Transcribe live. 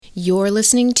You're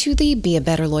listening to the Be a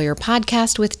Better Lawyer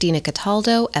podcast with Dina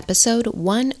Cataldo, episode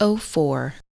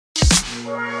 104.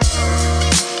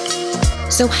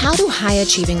 So how do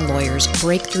high-achieving lawyers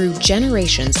break through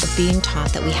generations of being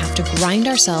taught that we have to grind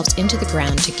ourselves into the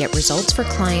ground to get results for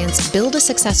clients, build a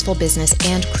successful business,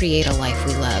 and create a life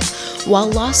we love? While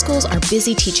law schools are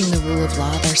busy teaching the rule of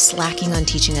law, they're slacking on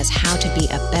teaching us how to be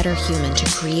a better human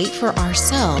to create for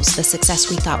ourselves the success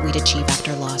we thought we'd achieve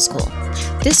after law school.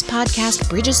 This podcast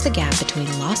bridges the gap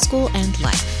between law school and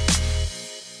life.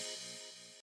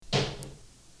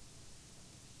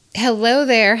 Hello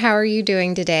there. How are you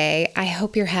doing today? I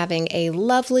hope you're having a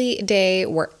lovely day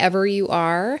wherever you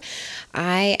are.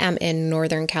 I am in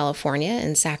Northern California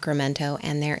in Sacramento,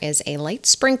 and there is a light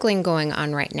sprinkling going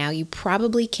on right now. You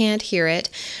probably can't hear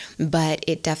it, but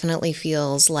it definitely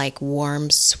feels like warm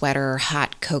sweater,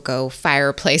 hot cocoa,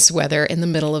 fireplace weather in the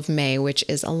middle of May, which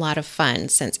is a lot of fun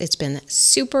since it's been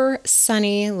super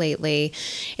sunny lately.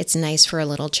 It's nice for a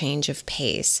little change of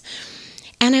pace.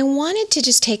 And I wanted to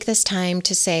just take this time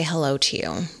to say hello to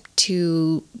you,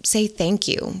 to say thank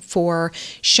you for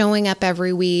showing up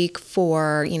every week,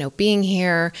 for, being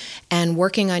here and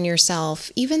working on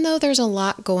yourself. Even though there's a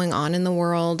lot going on in the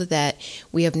world that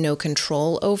we have no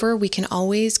control over, we can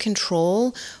always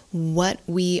control what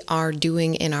we are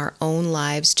doing in our own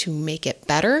lives to make it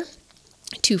better,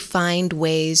 to find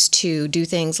ways to do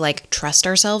things like trust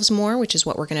ourselves more, which is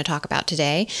what we're going to talk about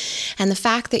today. And the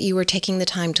fact that you are taking the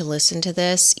time to listen to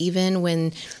this, even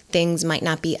when things might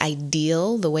not be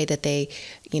ideal the way that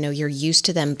you're used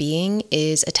to them being,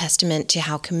 is a testament to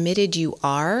how committed you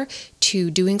are to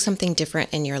doing something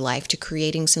different in your life, to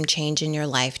creating some change in your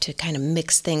life, to kind of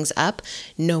mix things up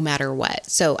no matter what.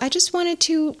 So I just wanted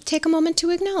to take a moment to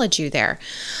acknowledge you there.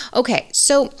 Okay,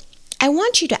 so I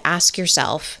want you to ask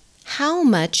yourself, how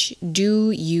much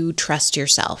do you trust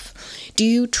yourself? Do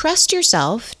you trust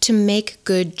yourself to make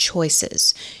good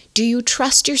choices? Do you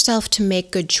trust yourself to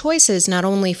make good choices not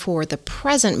only for the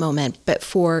present moment, but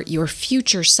for your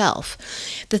future self?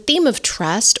 The theme of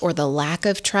trust, or the lack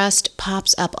of trust,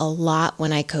 pops up a lot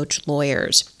when I coach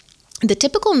lawyers. The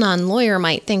typical non-lawyer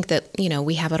might think that,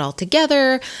 we have it all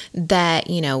together, that,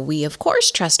 we of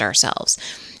course trust ourselves,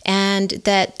 and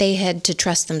that they had to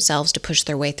trust themselves to push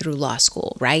their way through law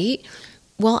school, right?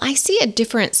 Well, I see a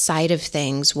different side of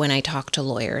things when I talk to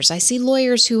lawyers. I see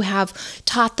lawyers who have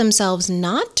taught themselves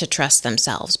not to trust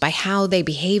themselves by how they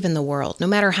behave in the world. No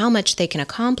matter how much they can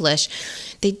accomplish,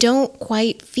 they don't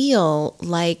quite feel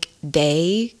like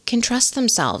they can trust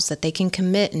themselves, that they can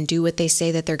commit and do what they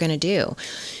say that they're going to do.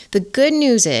 The good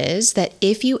news is that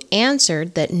if you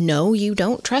answered that no, you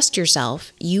don't trust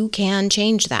yourself, you can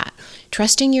change that.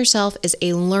 Trusting yourself is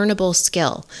a learnable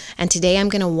skill, and today I'm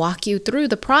going to walk you through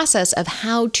the process of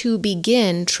how to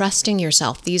begin trusting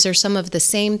yourself. These are some of the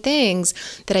same things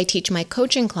that I teach my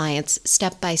coaching clients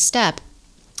step by step,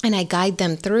 and I guide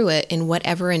them through it in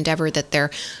whatever endeavor that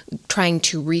they're trying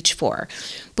to reach for.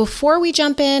 Before we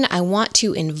jump in, I want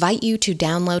to invite you to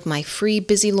download my free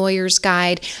Busy Lawyers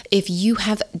Guide. If you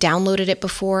have downloaded it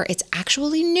before, it's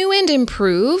actually new and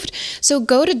improved. So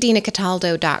go to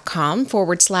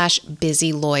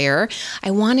dinacataldo.com/busy lawyer.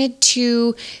 I wanted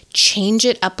to change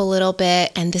it up a little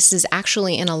bit, and this is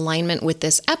actually in alignment with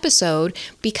this episode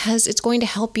because it's going to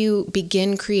help you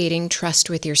begin creating trust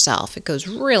with yourself. It goes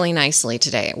really nicely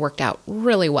today. It worked out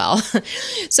really well.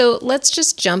 So let's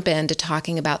just jump into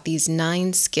talking about these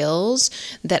 9 skills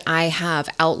that I have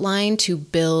outlined to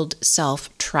build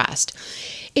self-trust.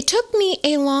 It took me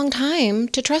a long time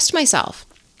to trust myself.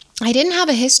 I didn't have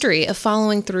a history of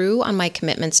following through on my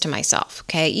commitments to myself,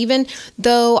 okay? Even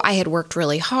though I had worked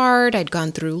really hard, I'd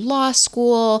gone through law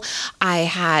school, I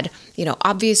had,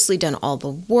 obviously done all the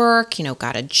work,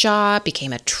 got a job,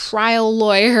 became a trial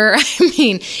lawyer. I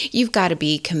mean, you've got to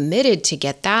be committed to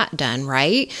get that done,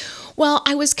 right? Well,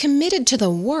 I was committed to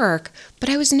the work, but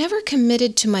I was never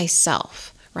committed to myself.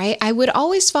 Right? I would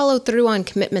always follow through on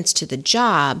commitments to the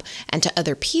job and to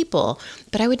other people,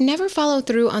 but I would never follow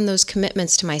through on those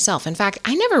commitments to myself. In fact,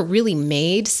 I never really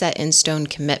made set in stone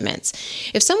commitments.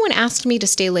 If someone asked me to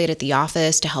stay late at the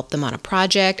office to help them on a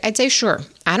project, I'd say, sure,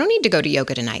 I don't need to go to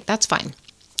yoga tonight. That's fine.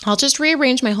 I'll just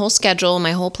rearrange my whole schedule,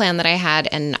 my whole plan that I had,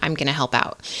 and I'm going to help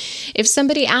out. If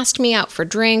somebody asked me out for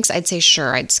drinks, I'd say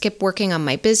sure. I'd skip working on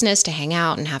my business to hang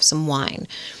out and have some wine.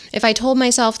 If I told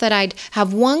myself that I'd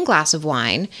have 1 glass of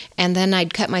wine and then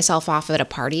I'd cut myself off at a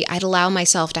party, I'd allow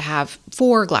myself to have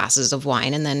 4 glasses of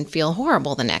wine and then feel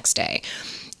horrible the next day.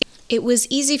 it was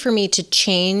easy for me to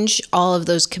change all of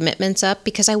those commitments up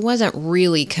because I wasn't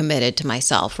really committed to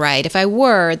myself, right? If I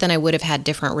were, then I would have had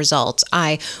different results.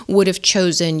 I would have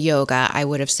chosen yoga. I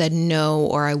would have said no,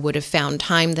 or I would have found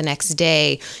time the next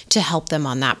day to help them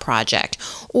on that project.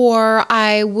 Or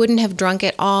I wouldn't have drunk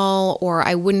at all, or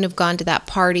I wouldn't have gone to that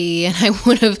party, and I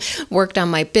would have worked on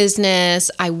my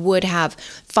business. I would have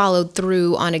followed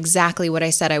through on exactly what I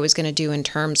said I was going to do in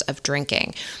terms of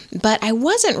drinking. But I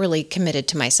wasn't really committed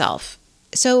to myself.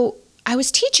 So I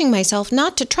was teaching myself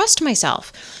not to trust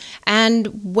myself.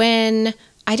 And when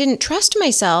I didn't trust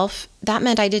myself, that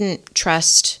meant I didn't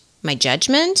trust my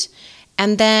judgment.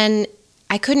 And then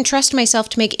I couldn't trust myself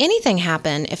to make anything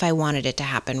happen if I wanted it to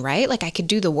happen, right? Like I could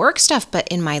do the work stuff, but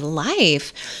in my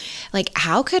life, like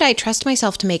how could I trust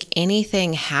myself to make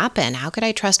anything happen? How could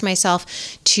I trust myself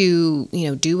to,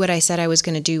 do what I said I was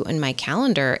going to do in my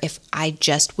calendar if I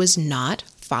just was not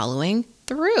following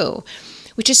through?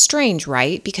 Which is strange,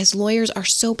 right? Because lawyers are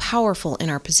so powerful in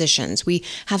our positions. We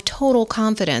have total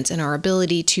confidence in our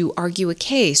ability to argue a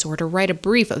case or to write a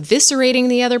brief eviscerating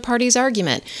the other party's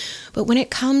argument. But when it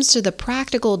comes to the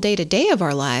practical day-to-day of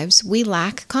our lives, we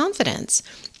lack confidence.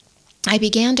 I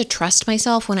began to trust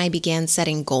myself when I began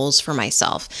setting goals for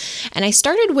myself. And I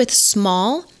started with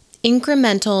small,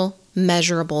 incremental,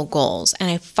 measurable goals, and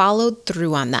I followed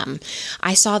through on them.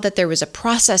 I saw that there was a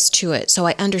process to it, so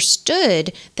I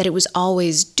understood that it was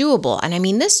always doable. And I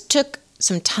mean, this took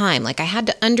some time. Like I had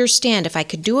to understand if I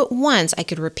could do it once, I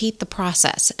could repeat the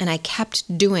process, and I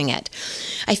kept doing it.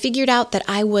 I figured out that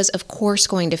I was, of course,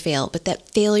 going to fail, but that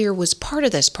failure was part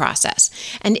of this process.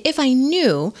 And if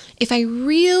I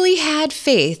really had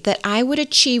faith that I would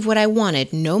achieve what I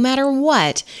wanted, no matter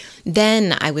what,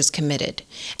 then I was committed.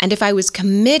 And if I was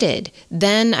committed,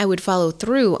 then I would follow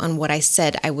through on what I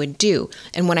said I would do.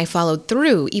 And when I followed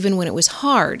through, even when it was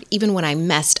hard, even when I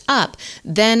messed up,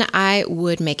 then I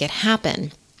would make it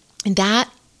happen. And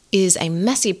that is a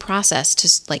messy process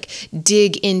to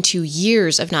dig into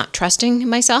years of not trusting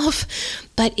myself,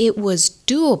 but it was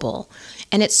doable.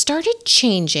 And it started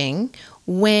changing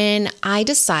when I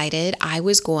decided I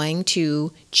was going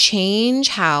to change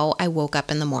how I woke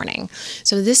up in the morning.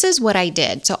 So this is what I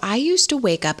did. So I used to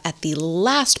wake up at the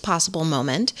last possible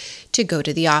moment to go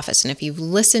to the office. And if you've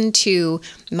listened to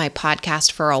my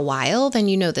podcast for a while, then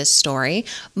you know this story.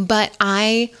 But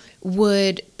I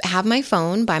would have my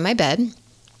phone by my bed,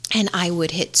 and I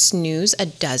would hit snooze a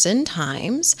dozen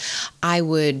times. I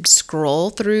would scroll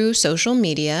through social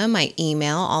media, my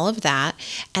email, all of that.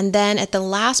 And then at the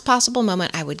last possible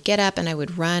moment, I would get up and I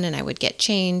would run and I would get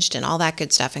changed and all that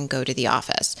good stuff and go to the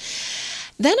office.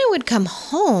 Then I would come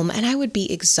home and I would be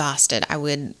exhausted. I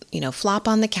would, flop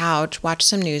on the couch, watch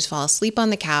some news, fall asleep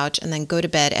on the couch, and then go to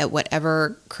bed at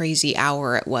whatever crazy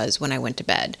hour it was when I went to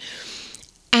bed.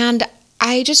 And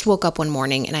I just woke up one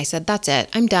morning and I said, that's it.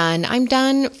 I'm done. I'm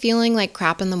done feeling like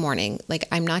crap in the morning. Like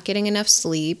I'm not getting enough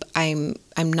sleep. I'm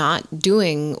not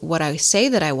doing what I say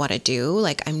that I want to do.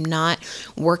 Like I'm not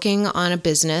working on a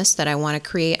business that I want to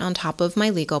create on top of my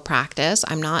legal practice.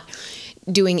 I'm not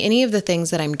doing any of the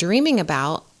things that I'm dreaming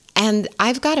about. And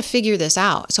I've got to figure this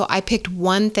out. So I picked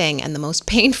one thing, and the most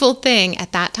painful thing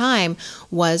at that time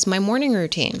was my morning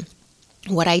routine.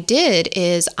 What I did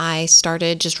is I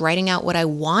started just writing out what I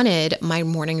wanted my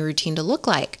morning routine to look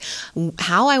like,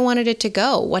 how I wanted it to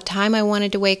go, what time I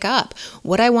wanted to wake up,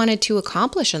 what I wanted to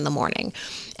accomplish in the morning.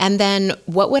 And then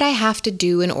what would I have to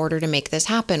do in order to make this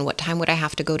happen? What time would I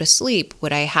have to go to sleep?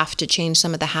 Would I have to change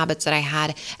some of the habits that I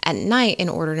had at night in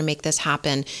order to make this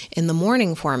happen in the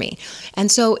morning for me?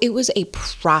 And so it was a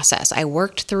process. I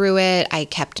worked through it. I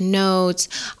kept notes.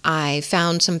 I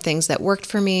found some things that worked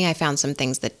for me. I found some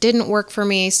things that didn't work for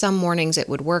me. Some mornings it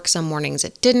would work, some mornings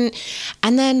it didn't.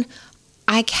 And then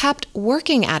I kept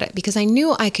working at it because I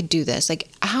knew I could do this. Like,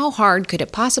 how hard could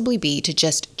it possibly be to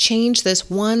just change this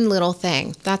one little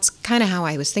thing? That's kind of how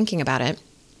I was thinking about it.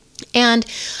 And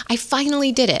I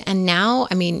finally did it. And now,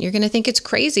 you're going to think it's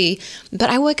crazy, but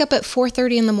I wake up at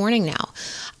 4:30 in the morning now.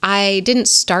 I didn't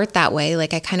start that way.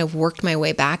 Like I kind of worked my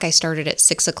way back. I started at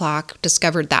 6 o'clock,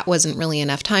 discovered that wasn't really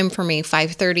enough time for me.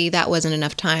 5:30, that wasn't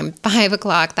enough time. 5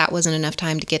 o'clock, that wasn't enough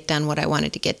time to get done what I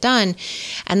wanted to get done.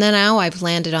 And then now I've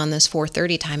landed on this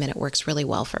 4:30 time and it works really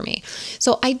well for me.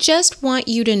 So I just want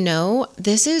you to know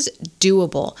this is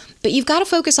doable, but you've got to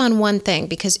focus on one thing,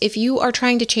 because if you are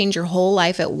trying to change your whole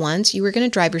life at once, you are going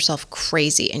to drive yourself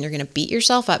crazy and you're going to beat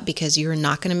yourself up because you're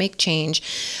not going to make change.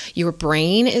 Your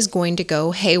brain is going to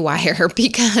go haywire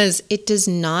because it does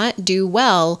not do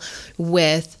well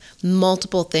with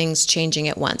multiple things changing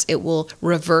at once. It will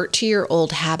revert to your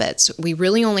old habits. We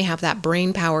really only have that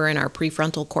brain power in our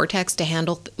prefrontal cortex to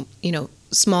handle,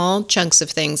 small chunks of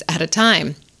things at a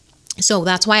time. So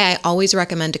that's why I always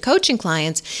recommend to coaching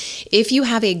clients, if you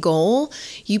have a goal,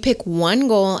 you pick one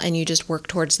goal and you just work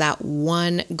towards that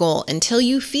one goal until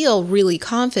you feel really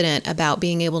confident about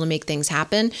being able to make things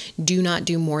happen. Do not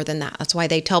do more than that. That's why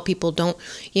they tell people don't,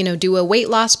 do a weight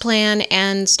loss plan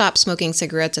and stop smoking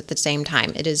cigarettes at the same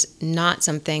time. It is not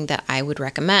something that I would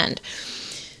recommend.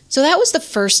 So that was the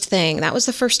first thing. That was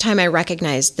the first time I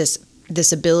recognized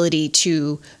this ability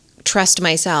to trust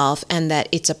myself and that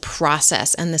it's a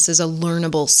process and this is a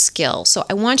learnable skill. So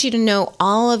I want you to know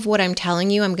all of what I'm telling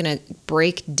you, I'm going to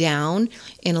break down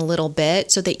in a little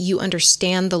bit so that you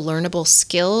understand the learnable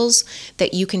skills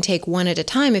that you can take one at a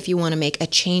time if you want to make a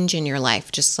change in your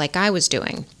life, just like I was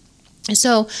doing.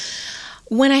 So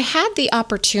when I had the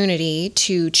opportunity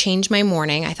to change my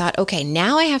morning, I thought, okay,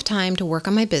 now I have time to work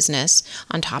on my business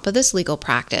on top of this legal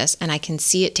practice and I can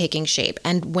see it taking shape.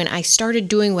 And when I started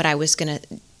doing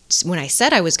when I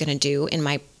said I was going to do in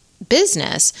my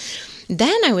business,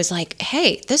 then I was like,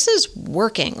 hey, this is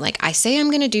working. Like I say I'm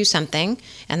going to do something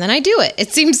and then I do it.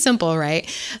 It seems simple,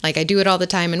 right? Like I do it all the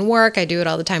time in work. I do it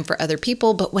all the time for other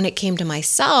people. But when it came to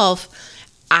myself,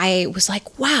 I was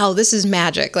like, wow, this is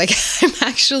magic. Like I'm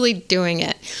actually doing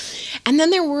it. And then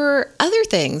there were other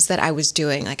things that I was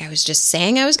doing. Like I was just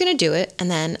saying I was going to do it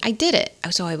and then I did it.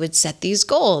 So I would set these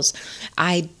goals.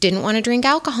 I didn't want to drink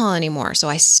alcohol anymore. So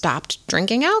I stopped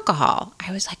drinking alcohol.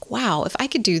 I was like, wow, if I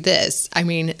could do this,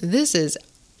 this is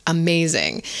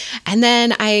amazing. And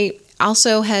then I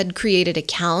also had created a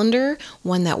calendar,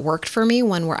 one that worked for me,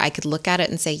 one where I could look at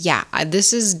it and say, yeah,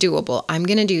 this is doable. I'm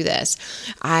going to do this.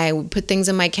 I would put things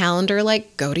in my calendar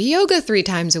like go to yoga 3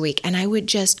 times a week. And I would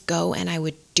just go and I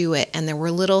would do it. And there were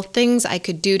little things I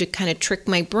could do to kind of trick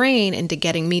my brain into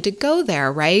getting me to go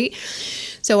there, right?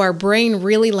 So our brain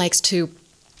really likes to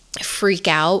freak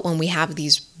out when we have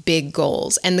these big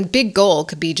goals. And the big goal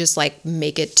could be just like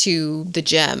make it to the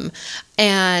gym.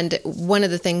 And one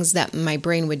of the things that my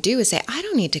brain would do is say, I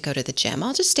don't need to go to the gym.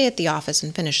 I'll just stay at the office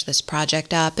and finish this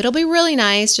project up. It'll be really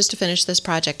nice just to finish this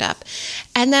project up.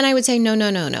 And then I would say, no.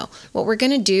 What we're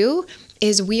going to do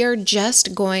is we are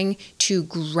just going to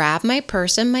grab my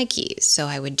purse and my keys. So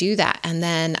I would do that. And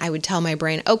then I would tell my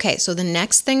brain, okay, so the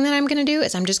next thing that I'm going to do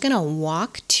is I'm just going to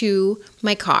walk to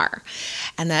my car.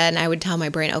 And then I would tell my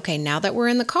brain, okay, now that we're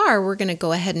in the car, we're going to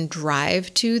go ahead and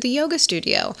drive to the yoga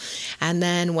studio. And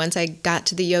then once I got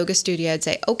to the yoga studio, I'd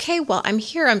say, okay, well, I'm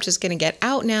here. I'm just going to get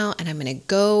out now and I'm going to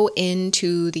go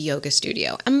into the yoga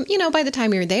studio. And, by the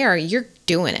time you're there, you're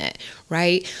doing it,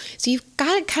 right? So you've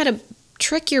got to kind of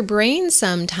trick your brain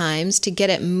sometimes to get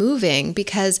it moving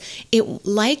because it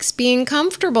likes being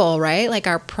comfortable, right? Like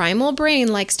our primal brain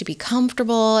likes to be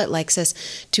comfortable. It likes us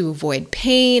to avoid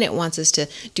pain. It wants us to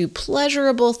do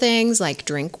pleasurable things like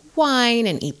drink wine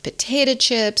and eat potato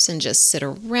chips and just sit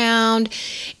around.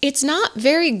 It's not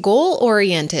very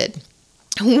goal-oriented.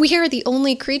 We are the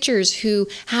only creatures who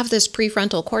have this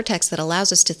prefrontal cortex that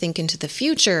allows us to think into the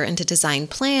future and to design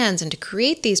plans and to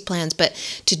create these plans. But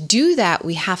to do that,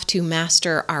 we have to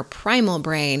master our primal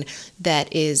brain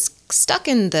that is stuck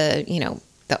in the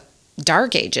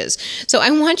dark ages. So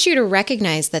I want you to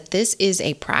recognize that this is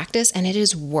a practice and it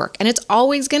is work. And it's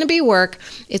always going to be work.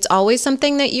 It's always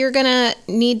something that you're going to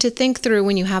need to think through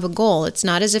when you have a goal. It's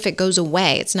not as if it goes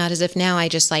away. It's not as if now I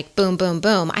just like boom, boom,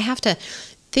 boom. I have to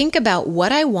think about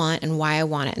what I want and why I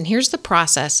want it. And here's the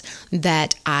process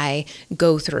that I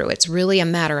go through. It's really a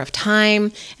matter of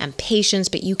time and patience,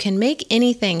 but you can make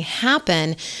anything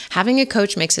happen. Having a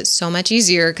coach makes it so much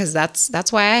easier because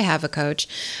that's why I have a coach.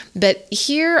 But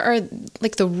here are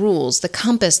like the rules, the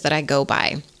compass that I go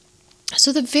by.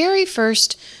 So the very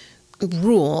first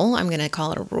rule, I'm going to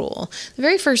call it a rule. The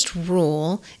very first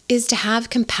rule is to have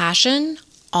compassion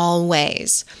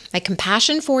always. Like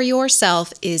compassion for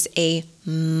yourself is a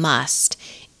must.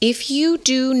 If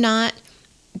you're not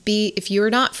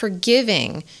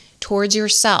forgiving towards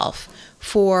yourself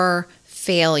for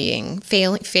failing.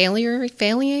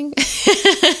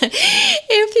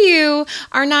 If you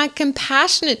are not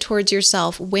compassionate towards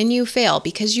yourself when you fail,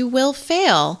 because you will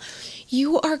fail,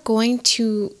 you are going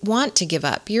to want to give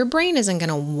up. Your brain isn't going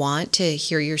to want to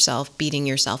hear yourself beating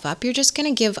yourself up. You're just going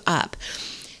to give up.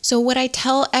 So what I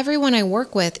tell everyone I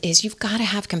work with is you've got to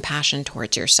have compassion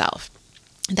towards yourself.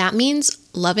 That means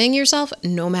loving yourself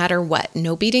no matter what.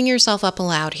 No beating yourself up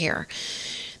allowed here.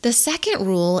 The second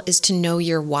rule is to know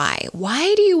your why.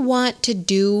 Why do you want to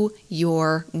do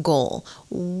your goal?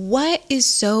 What is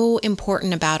so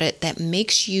important about it that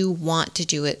makes you want to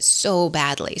do it so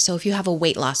badly? So if you have a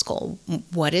weight loss goal,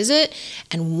 what is it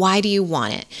and why do you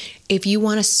want it? If you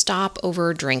want to stop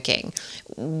over drinking,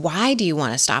 why do you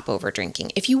want to stop over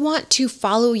drinking? If you want to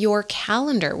follow your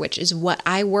calendar, which is what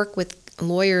I work with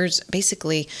lawyers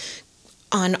basically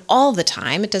on all the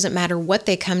time, it doesn't matter what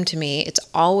they come to me, it's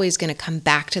always going to come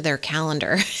back to their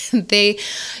calendar. They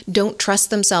don't trust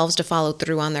themselves to follow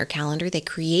through on their calendar. They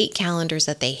create calendars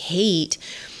that they hate.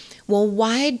 Well,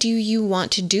 why do you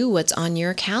want to do what's on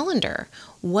your calendar?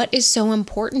 What is so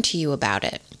important to you about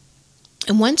it?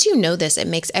 And once you know this, it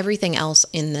makes everything else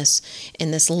in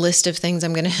this list of things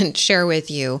I'm going to share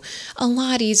with you a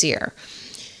lot easier.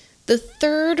 The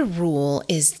third rule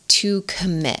is to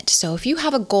commit. So if you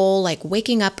have a goal like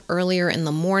waking up earlier in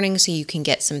the morning so you can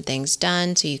get some things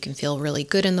done, so you can feel really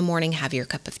good in the morning, have your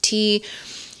cup of tea,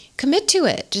 commit to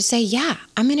it. Just say, yeah,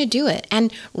 I'm going to do it.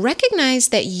 And recognize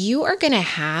that you are going to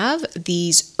have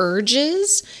these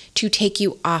urges to take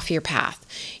you off your path.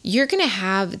 You're going to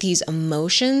have these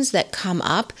emotions that come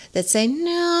up that say,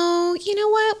 no, you know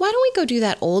what? Why don't we go do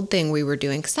that old thing we were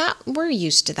doing? Because we're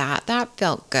used to that. That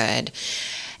felt good.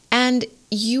 And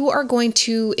you are going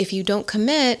to, if you don't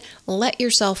commit, let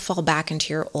yourself fall back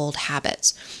into your old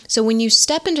habits. So when you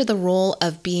step into the role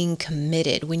of being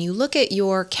committed, when you look at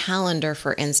your calendar,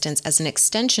 for instance, as an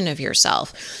extension of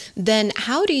yourself, then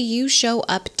how do you show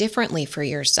up differently for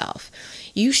yourself?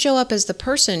 You show up as the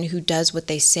person who does what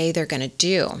they say they're going to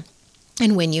do.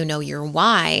 And when you know your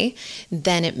why,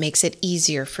 then it makes it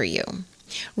easier for you.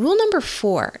 Rule number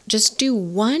 4, just do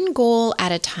one goal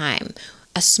at a time.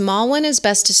 A small one is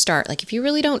best to start. Like if you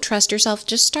really don't trust yourself,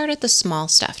 just start at the small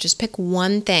stuff. Just pick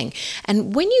one thing.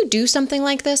 And when you do something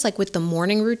like this, like with the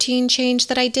morning routine change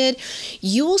that I did,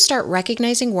 you will start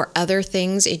recognizing where other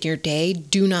things in your day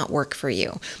do not work for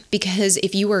you. Because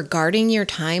if you are guarding your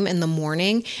time in the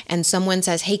morning and someone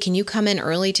says, hey, can you come in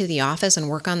early to the office and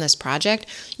work on this project?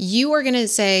 You are going to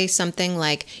say something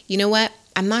like, you know what?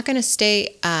 I'm not going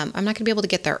to be able to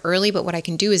get there early, but what I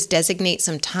can do is designate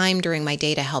some time during my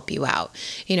day to help you out,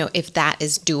 if that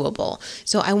is doable.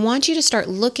 So I want you to start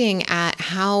looking at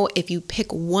how, if you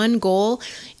pick one goal,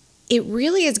 it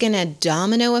really is going to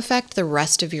domino affect the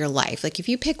rest of your life. Like if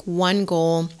you pick one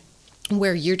goal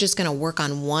where you're just going to work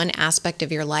on one aspect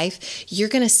of your life, you're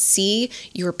going to see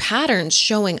your patterns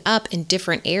showing up in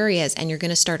different areas, and you're going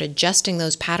to start adjusting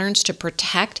those patterns to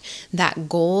protect that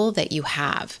goal that you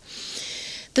have.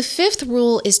 The 5th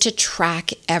rule is to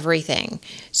track everything.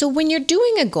 So when you're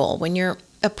doing a goal, when you're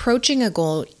approaching a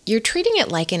goal, you're treating it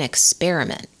like an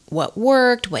experiment. What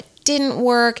worked, what didn't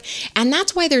work, and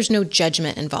that's why there's no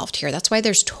judgment involved here. That's why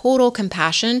there's total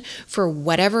compassion for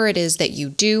whatever it is that you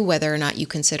do, whether or not you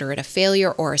consider it a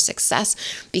failure or a success,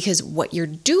 because what you're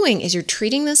doing is you're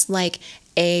treating this like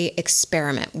an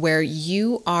experiment where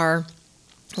you are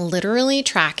literally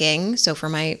tracking. So for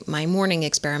my morning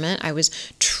experiment, I was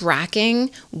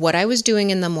tracking what I was doing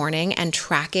in the morning and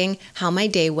tracking how my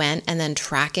day went, and then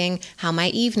tracking how my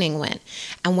evening went.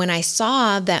 And when I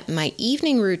saw that my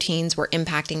evening routines were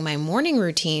impacting my morning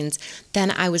routines,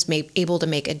 then I was able to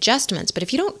make adjustments. But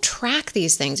if you don't track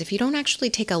these things, if you don't actually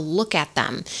take a look at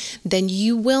them, then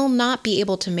you will not be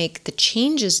able to make the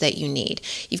changes that you need.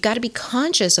 You've got to be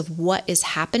conscious of what is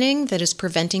happening that is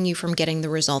preventing you from getting the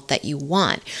result that you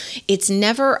want. It's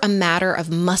never a matter of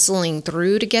muscling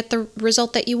through to get the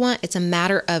result that you want. It's a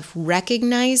matter of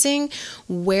recognizing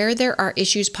where there are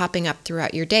issues popping up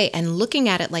throughout your day and looking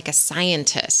at it like a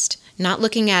scientist. Not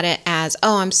looking at it as,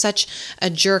 oh, I'm such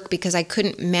a jerk because I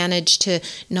couldn't manage to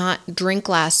not drink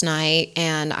last night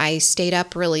and I stayed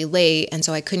up really late and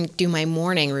so I couldn't do my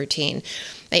morning routine.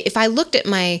 If I looked at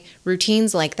my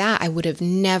routines like that, I would have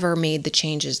never made the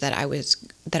changes that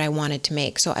I wanted to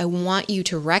make. So I want you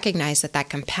to recognize that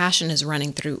compassion is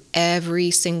running through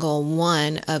every single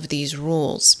one of these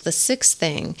rules. The 6th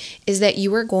thing is that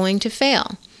you are going to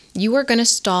fail. You are going to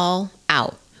stall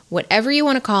out. Whatever you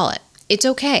want to call it, it's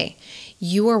okay.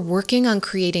 You are working on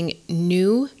creating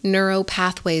new neural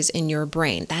pathways in your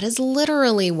brain. That is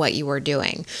literally what you are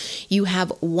doing. You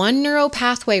have one neural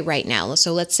pathway right now.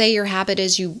 So let's say your habit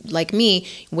is you, like me,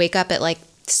 wake up at like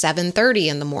 7:30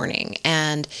 in the morning,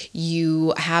 and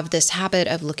you have this habit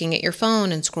of looking at your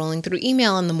phone and scrolling through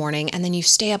email in the morning, and then you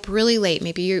stay up really late,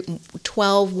 maybe you're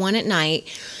 12, 1 at night.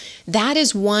 That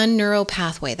is one neural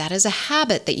pathway. That is a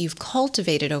habit that you've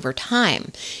cultivated over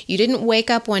time. You didn't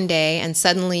wake up one day and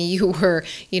suddenly you were,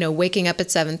 waking up at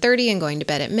 7:30 and going to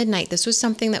bed at midnight. This was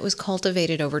something that was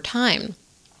cultivated over time.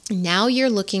 Now you're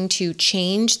looking to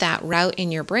change that route in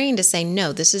your brain to say,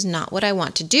 no, this is not what I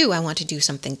want to do. I want to do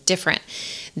something different.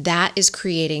 That is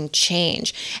creating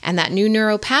change. And that new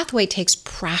neural pathway takes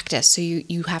practice. So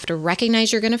you have to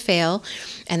recognize you're going to fail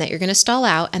and that you're going to stall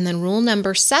out. And then rule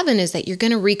number 7 is that you're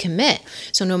going to recommit.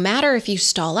 So no matter if you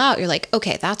stall out, you're like,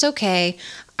 okay, that's okay.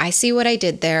 I see what I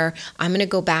did there. I'm going to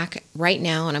go back right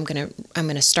now and I'm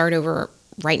going to start over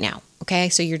right now. Okay.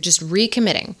 So you're just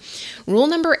recommitting. Rule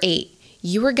number 8.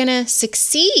 You are going to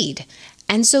succeed.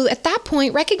 And so at that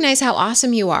point, recognize how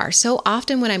awesome you are. So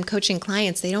often when I'm coaching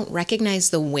clients, they don't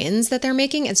recognize the wins that they're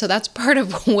making. And so that's part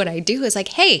of what I do is like,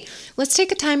 hey, let's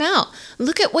take a time out.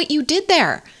 Look at what you did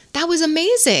there. That was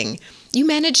amazing. You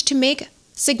managed to make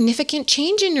significant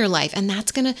change in your life. And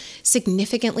that's going to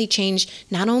significantly change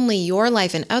not only your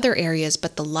life in other areas,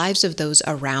 but the lives of those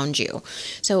around you.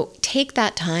 So take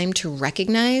that time to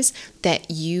recognize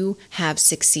that you have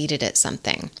succeeded at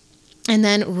something. And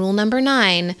then rule number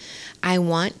 9, I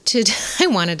wanted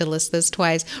to list this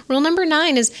twice. Rule number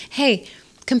 9 is, hey,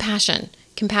 compassion.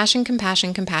 Compassion,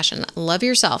 compassion, compassion. Love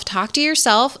yourself. Talk to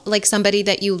yourself like somebody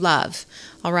that you love.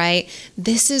 All right.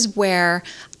 This is where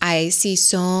I see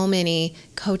so many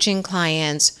coaching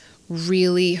clients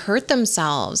really hurt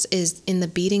themselves, is in the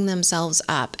beating themselves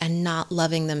up and not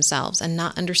loving themselves and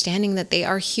not understanding that they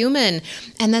are human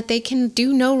and that they can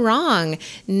do no wrong.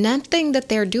 Nothing that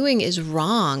they're doing is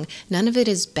wrong. None of it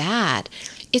is bad.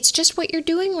 It's just what you're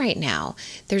doing right now.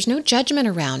 There's no judgment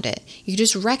around it. You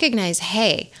just recognize,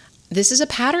 hey, this is a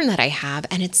pattern that I have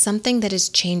and it's something that is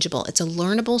changeable. It's a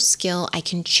learnable skill. I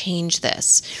can change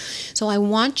this. So I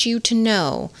want you to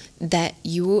know that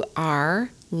you are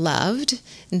loved,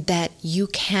 that you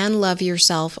can love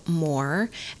yourself more,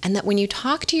 and that when you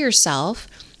talk to yourself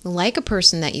like a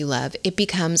person that you love, it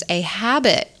becomes a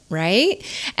habit, right?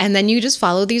 And then you just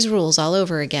follow these rules all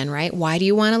over again, right? Why do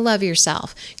you want to love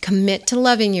yourself? Commit to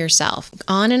loving yourself.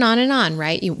 On and on and on,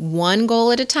 right? One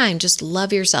goal at a time. Just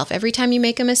love yourself. Every time you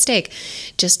make a mistake,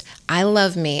 just, I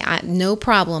love me. No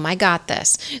problem. I got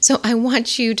this. So I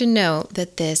want you to know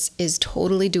that this is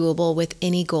totally doable with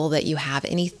any goal that you have,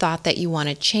 any thought that you want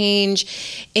to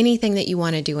change, anything that you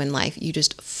want to do in life. You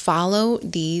just follow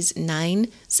these 9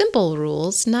 simple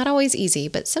rules, not always easy,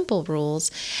 but simple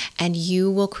rules, and you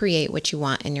will create what you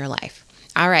want in your life.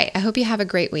 All right. I hope you have a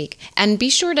great week. And be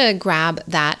sure to grab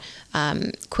that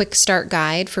quick start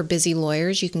guide for busy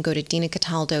lawyers. You can go to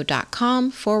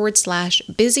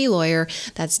dinacataldo.com/busy lawyer.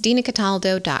 That's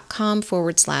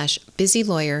dinacataldo.com/busy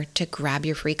lawyer to grab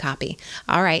your free copy.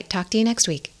 All right. Talk to you next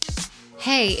week.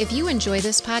 Hey, if you enjoy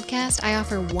this podcast, I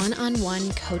offer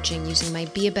one-on-one coaching using my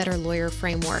Be a Better Lawyer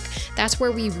framework. That's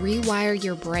where we rewire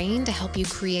your brain to help you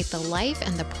create the life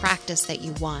and the practice that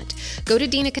you want. Go to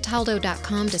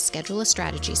dinacataldo.com to schedule a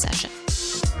strategy session.